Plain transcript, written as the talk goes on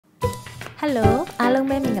Hello အားလုံး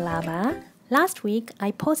ပဲမင်္ဂလာပါ Last week I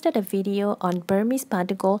posted a video on Burmese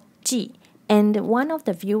particle G and one of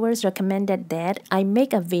the viewers recommended that I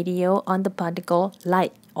make a video on the particle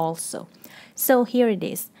like also. So here it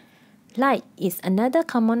is. Like is another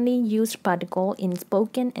commonly used particle in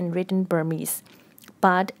spoken and written Burmese,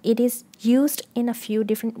 but it is used in a few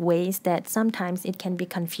different ways that sometimes it can be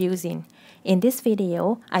confusing. In this video,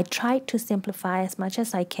 I tried to simplify as much as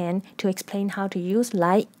I can to explain how to use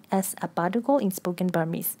like as a particle in spoken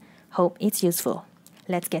Burmese. Hope it's useful.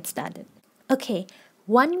 Let's get started. Okay,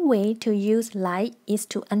 one way to use like is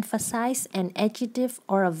to emphasize an adjective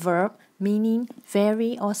or a verb meaning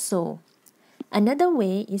very or so. Another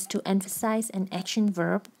way is to emphasize an action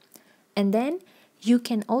verb, and then you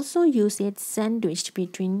can also use it sandwiched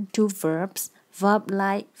between two verbs,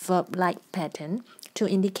 verb-like pattern to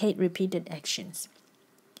indicate repeated actions.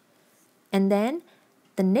 And then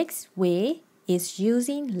the next way is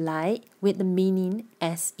using like with the meaning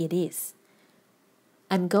as it is.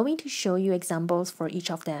 I'm going to show you examples for each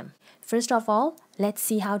of them. First of all, let's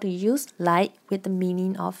see how to use like with the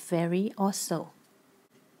meaning of very or so.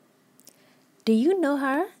 Do you know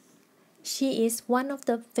her? She is one of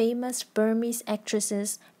the famous Burmese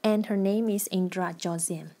actresses and her name is Indra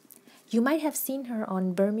Josem. You might have seen her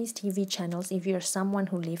on Burmese TV channels if you're someone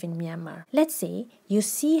who lives in Myanmar. Let's say you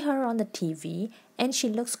see her on the TV and she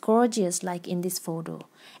looks gorgeous like in this photo.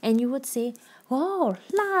 And you would say, oh,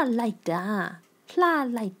 la like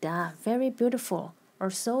that, very beautiful or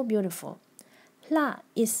so beautiful. La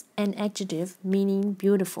is an adjective meaning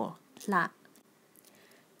beautiful, la.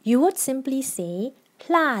 You would simply say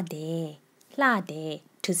la de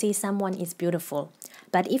to say someone is beautiful.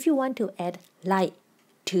 But if you want to add like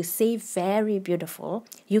to say very beautiful,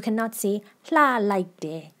 you cannot say la like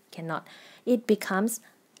de, cannot. It becomes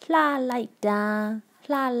la like da,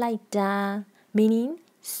 meaning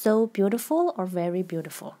so beautiful or very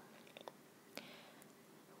beautiful.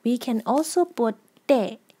 We can also put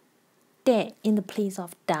de in the place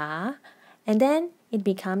of da, and then it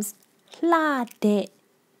becomes la de.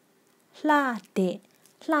 La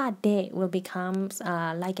de will become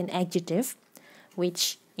like an adjective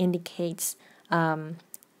which indicates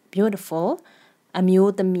beautiful.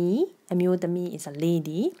 Amyudami is a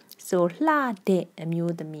lady, so la de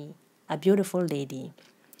amyudami, a beautiful lady.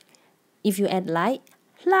 If you add like,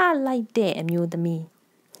 la like de amyudami,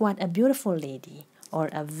 what a beautiful lady or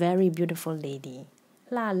a very beautiful lady.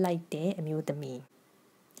 La like de amyudami.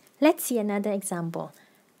 Let's see another example.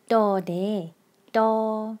 Do de.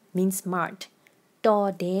 Do means smart.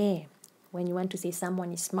 Do de. When you want to say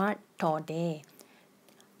someone is smart, do de.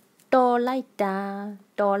 Do like da,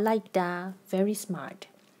 very smart.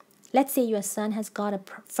 Let's say your son has got a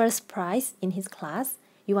first prize in his class.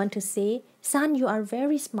 You want to say, son, you are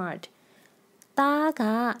very smart. Ta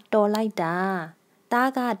ga do like da.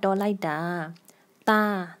 Ta ga do like da.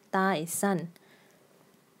 Ta is son.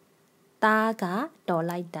 Ta ga do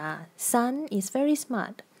like da. Son is very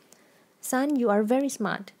smart. Son, you are very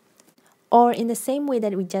smart. Or in the same way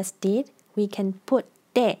that we just did, we can put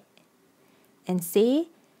de and say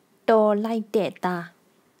do like de ta.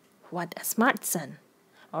 What a smart son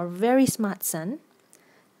or very smart son.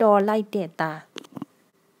 Do like de ta.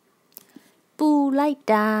 Bu like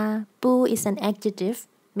da. Bu is an adjective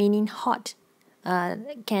meaning hot.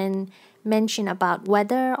 Can mention about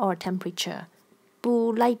weather or temperature.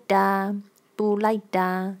 Bu like da. Bu like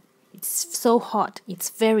da. It's so hot. It's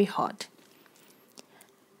very hot.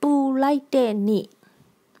 Bu like de ni.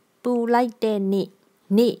 Bu like de ni.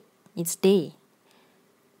 Ni, it's day.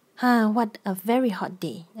 What a very hot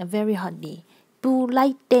day. A very hot day. Bu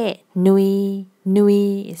like de nui.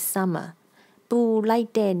 Nui is summer. Bu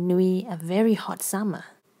like de nui, a very hot summer.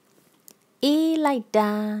 E like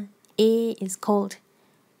da. E is cold.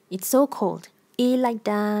 It's so cold. E like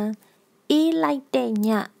da. E like de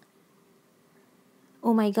nya.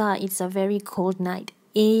 Oh my god, it's a very cold night.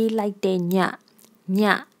 E like de nya.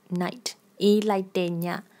 Nya, night. E like de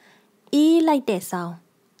nya. E like de sao.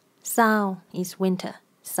 Sao is winter.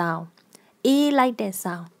 Sao. E like de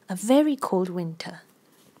sao. A very cold winter.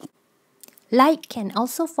 Like can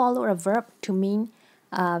also follow a verb to mean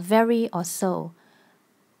very or so.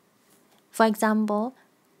 For example,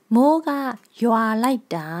 mo ga ywa like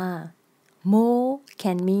da. Mo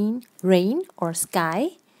can mean rain or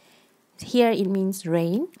sky. Here it means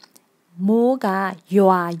rain. Mo ga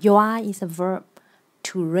ywa is a verb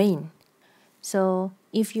to rain. So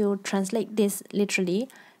if you translate this literally,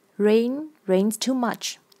 rain rains too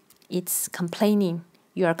much. It's complaining.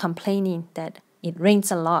 You are complaining that it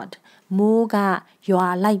rains a lot. Mo ga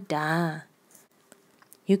ywa like da.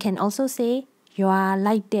 You can also say ywa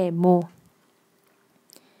like de mo.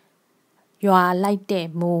 Yòa lai tê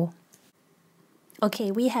mù.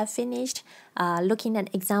 Okay, we have finished looking at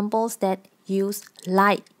examples that use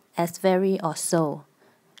like as very or so.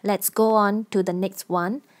 Let's go on to the next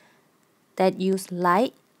one that use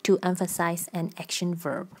like to emphasize an action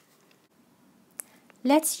verb.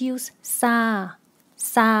 Let's use sa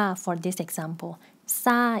for this example.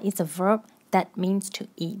 Sa is a verb that means to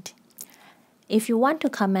eat. If you want to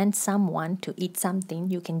command someone to eat something,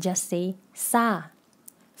 you can just say sa.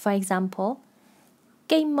 For example,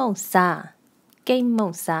 cây màu sa,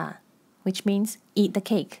 which means eat the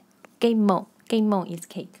cake. Cây màu is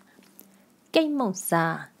cake. Cây màu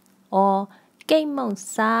sa or cây màu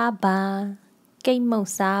sa ba.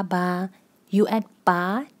 You add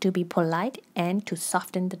ba to be polite and to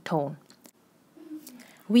soften the tone.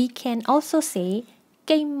 We can also say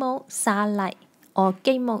cây màu sa lại or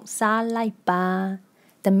cây màu sa lại ba.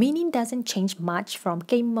 The meaning doesn't change much from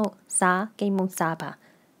cây màu sa ba.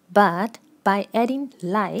 But by adding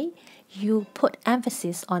lại, you put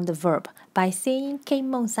emphasis on the verb. By saying cây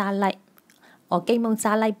màu sa lại or cây màu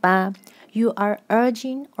sa lại ba, you are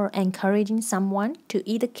urging or encouraging someone to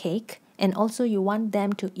eat the cake, and also you want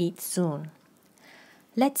them to eat soon.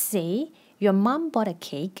 Let's say your mom bought a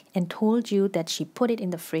cake and told you that she put it in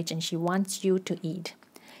the fridge and she wants you to eat.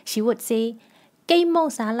 She would say, cây màu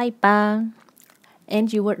sa lại ba.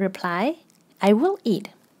 And you would reply, I will eat.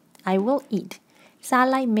 Sa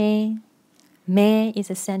lại mê. Mê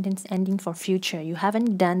is a sentence ending for future. You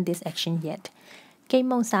haven't done this action yet. Cây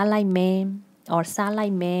màu sa lại mê or sa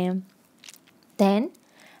lại mê. Then,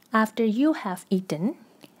 after you have eaten,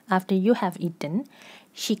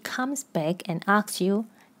 she comes back and asks you,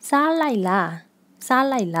 sa lại la.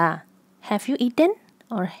 Have you eaten?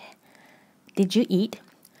 Or did you eat?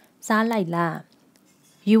 Sa lại la.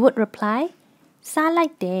 You would reply, sa lại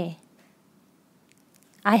tê.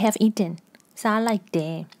 I have eaten. Sa lại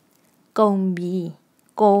tê. Gong bi.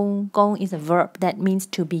 Gong is a verb that means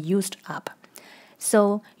to be used up.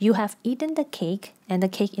 So you have eaten the cake and the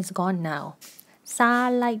cake is gone now. Sa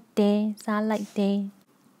lại tê.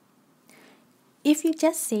 If you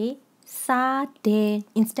just say sa tê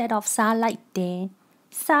instead of sa lại tê,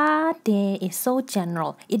 sa tê is so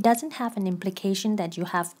general. It doesn't have an implication that you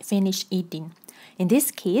have finished eating. In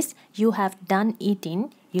this case, you have done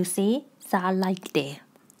eating. You say sa lại tê.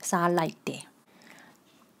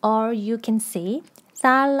 Or you can say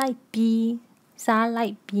sa lại bi.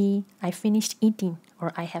 I finished eating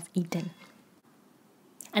or I have eaten.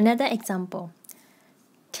 Another example.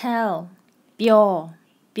 Tell. Pyo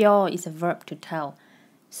is a verb to tell.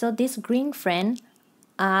 So this green friend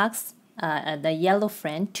asks the yellow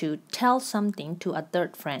friend to tell something to a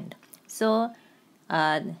third friend. So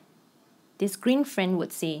this green friend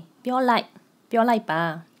would say, pyo lại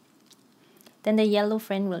ba. Then the yellow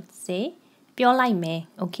friend will say, pyo lại mê.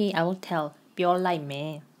 Okay, I will tell. Pyo lại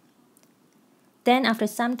mê. Then after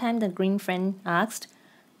some time, the green friend asked,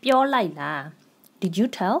 pyo lại la. Did you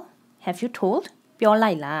tell? Have you told? Pyo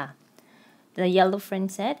lại la. The yellow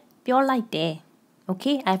friend said, pyo lại tê.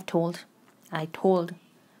 Okay, I've told. I told.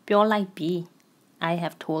 Pyo lại bi. I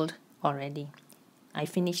have told already. I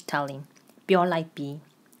finished telling. Pyo lại bi.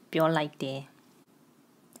 Pyo lại tê.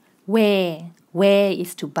 Where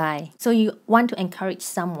is to buy. So you want to encourage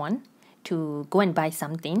someone to go and buy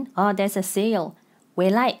something. Oh, there's a sale.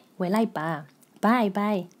 Where lại ba. Buy.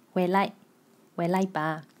 Where lại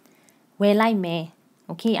ba. Where lại mê.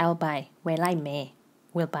 Okay, I'll buy. Where lại mê.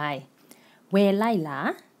 We'll buy. Where lại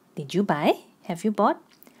la. Did you buy? Have you bought?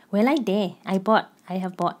 Where lại đê. I bought. I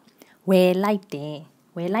have bought. Where lại đê.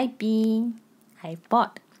 Where lại bi. I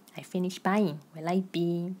bought. I finished buying. Where lại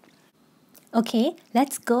bi. Okay,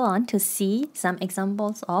 let's go on to see some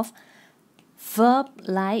examples of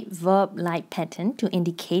verb-like pattern to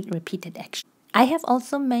indicate repeated action. I have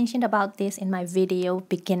also mentioned about this in my video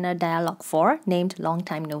Beginner Dialogue 4 named Long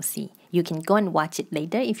Time No See. You can go and watch it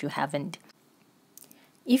later if you haven't.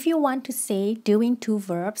 If you want to say doing two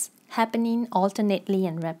verbs happening alternately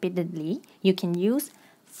and repeatedly, you can use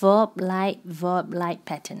verb-like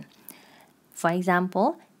pattern. For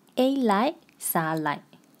example, A lại, sa lại.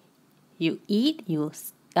 You eat, you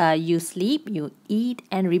sleep, you eat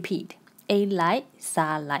and repeat. A lại,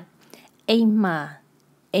 sa lại. A mà,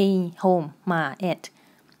 A home, mà at.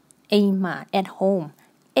 A mà at home.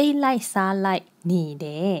 A lại, sa lại, nì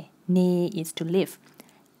đê. Nì is to live.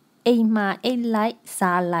 A mà, A lại,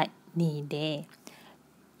 sa lại, nì đê.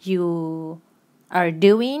 You are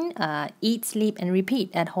doing eat, sleep and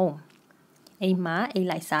repeat at home. A mà, A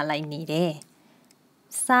lại, sa lại, nì đê.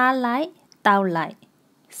 Sa lại, tao lại.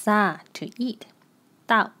 Sa to eat.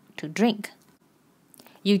 Tao to drink.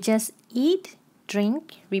 You just eat, drink,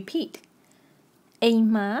 repeat. အိမ်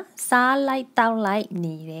မှာစားလိုက်တောက်လိုက်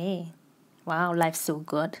နေတယ် Wow, life's so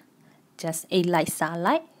good. Just eat likeစား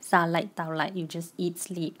လိုက်တောက်လိုက် You just eat,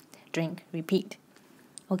 sleep, drink, repeat.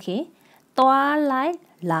 Okay. သွားလိုက်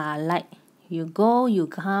လာလိုက် You go, you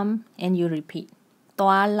come, and you repeat.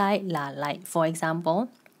 သွားလိုက်လာလိုက် For example,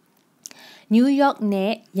 New York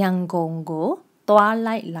နဲ့ရန်ကုန်ကိုသွား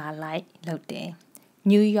လိုက်လာလိုက်လုပ်တယ်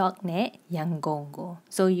New York နဲ့ရန်ကုန်ကို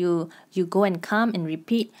So you go and come and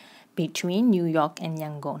repeat between New York and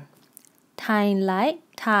Yangon. ထိုင်လိုက်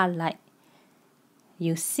ထားလိုက်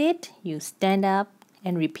You sit, you stand up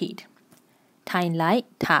and repeat. ထိုင်လိုက်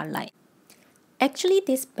ထားလိုက် Actually,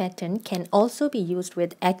 this pattern can also be used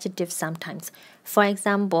with adjectives sometimes. For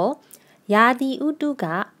example, ရာသီဥတုက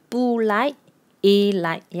ပူလိုက်အေး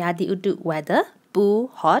လိုက် ရာသီဥတု weather ပူ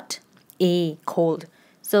hot အေး cold.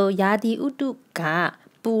 So ရာသီဥတုက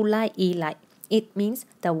ပူလိုက်အေးလိုက် It means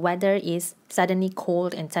the weather is suddenly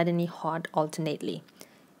cold and suddenly hot alternately.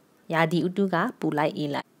 ရာသီဥတုကပူလိုက်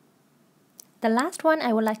အေးလိုက် The last one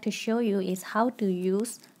I would like to show you is how to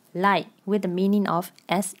use like with the meaning of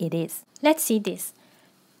as it is. Let's see this.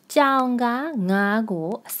 ကြောင်ကငါးကို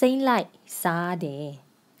အစိမ်းလိုက်စားတယ်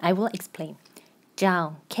I will explain. ကြောင်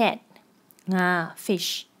cat ငါ fish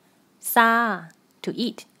စား to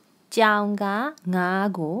eat. ကြောင်ကငါး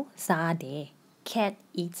ကိုစားတယ် Cat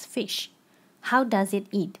eats fish. How does it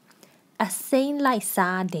eat? အစိမ်းလိုက်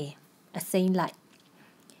စားတယ် အစိမ်းလိုက်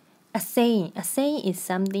အစိမ်း is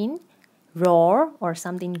something raw or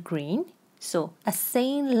something green. So အစိ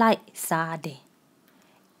မ်းလိုက်စားတယ်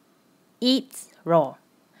eats raw.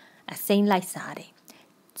 အစိမ်းလိုက်စားတယ်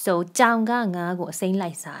So ကြောင်ကငါးကိုအစိမ်း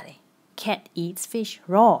လိုက်စားတယ် Cat eats fish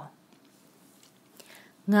raw.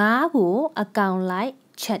 ငါးကိုအကောင်လိုက်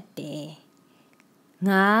ချက်တယ်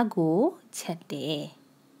ငါးကိုချက်တယ်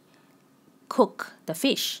Cook the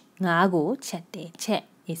fish. ငါးကိုချက်တယ် Chet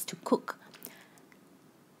is to cook.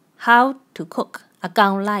 How to cook? အကော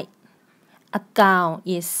င်လိုက် A cow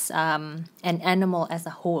is an animal as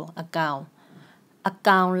a whole. A cow. A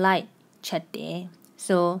cow like chate.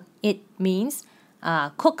 So it means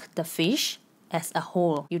cook the fish as a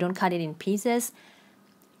whole. You don't cut it in pieces.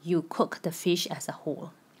 You cook the fish as a whole.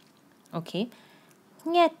 Okay.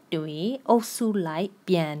 ငှက်တွေအုပ်စုလိုက်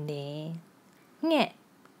ပြန်တယ်ငှက်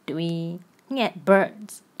တွေငှက်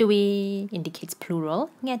birds တွေ indicates plural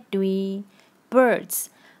ငှက်တွေ birds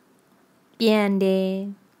ပြန်တယ်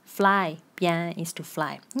fly ပြန် is to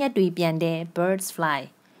fly ငှက်တွေပြန်တယ် birds fly.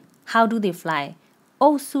 How do they fly? အု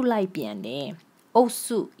ပ်စုလိုက်ပြန်တယ်အုပ်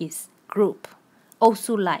စု is group အုပ်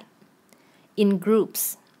စုလိုက် in groups.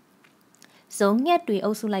 So ငှက်တွေအု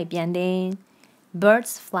ပ်စုလိုက်ပြန်တယ်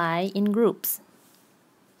birds fly in groups.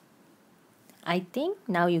 I think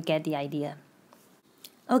now you get the idea.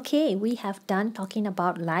 Okay, we have done talking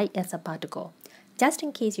about like as a particle. Just in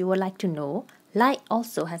case you would like to know, like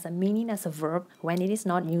also has a meaning as a verb when it is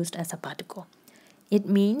not used as a particle. It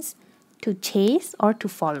means to chase or to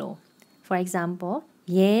follow. For example,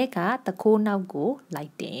 ရဲကတခိုးနောက်ကိုလို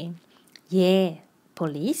က်တယ်ရဲ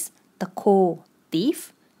police တခိုး thief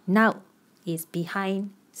now is behind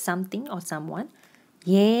something or someone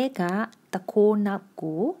ရဲကတခိုးနောက်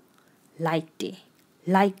ကိုလိုက်တ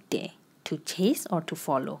ယ် to chase or to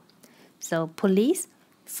follow. So police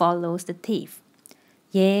follows the thief.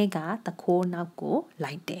 ရဲကတခိုးနောက်ကို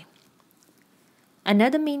လိုက်တယ်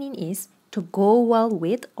Another meaning is to go well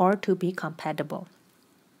with or to be compatible.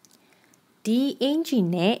 ဒီအင်ဂျီ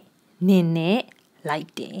နဲ့နင်နဲ့လိုက်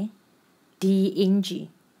တယ်ဒီအင်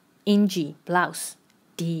ဂျီ blouse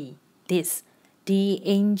ဒီ this ဒီအ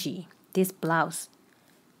င်ဂျီ this blouse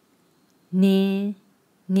နင်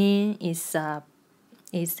is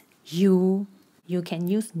you can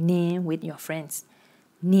use နင် with your friends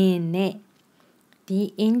နင်နဲ့ဒီ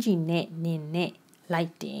အင်ဂျီနဲ့နင်နဲ့လို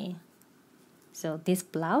က်တယ် So this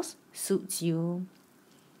blouse suits you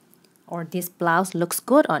or this blouse looks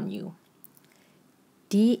good on you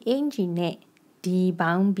ဒီအင်ဂျီနဲ့ဒီ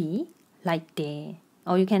ဘောင်းဘီလိုက်တယ်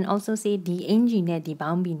or you can also say ဒီအင်ဂျီနဲ့ဒီ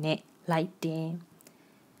ဘောင်းဘီနဲ့လိုက်တယ်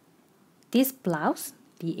This blouse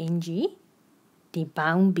ဒီအင်ဂျီဒီ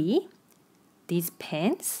ဘောင်းဘီ these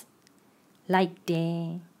pants လိုက်တယ်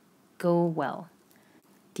go well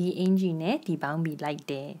ဒီအင်ဂျီနဲ့ဒီဘောင်းဘီလိုက်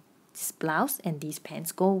တယ် This blouse and these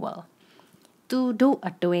pants go well သူတို့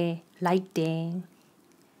အတွဲလိုက်တယ်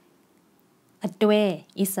အတွဲ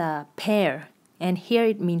is a pair and here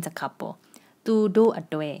it means a couple သူတို့အ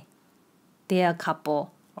တွဲ they are a couple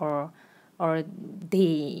or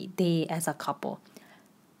they as a couple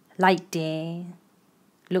လိုက်တယ်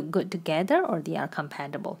look good together or they are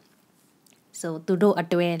compatible so သူတို့အ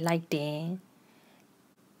တွဲလိုက်တယ်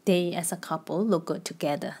they as a couple look good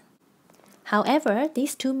together However,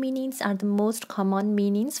 these two meanings are the most common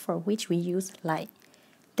meanings for which we use like.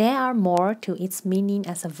 There are more to its meaning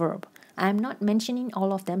as a verb. I'm not mentioning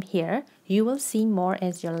all of them here. You will see more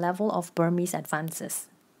as your level of Burmese advances.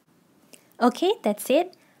 Okay, that's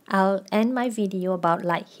it. I'll end my video about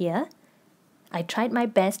like here. I tried my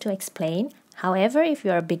best to explain. However, if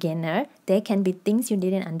you're a beginner, there can be things you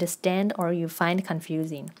didn't understand or you find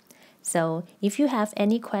confusing. So, if you have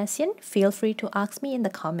any question, feel free to ask me in the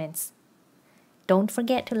comments. Don't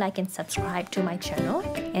forget to like and subscribe to my channel,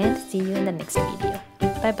 and see you in the next video.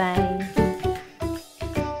 Bye bye.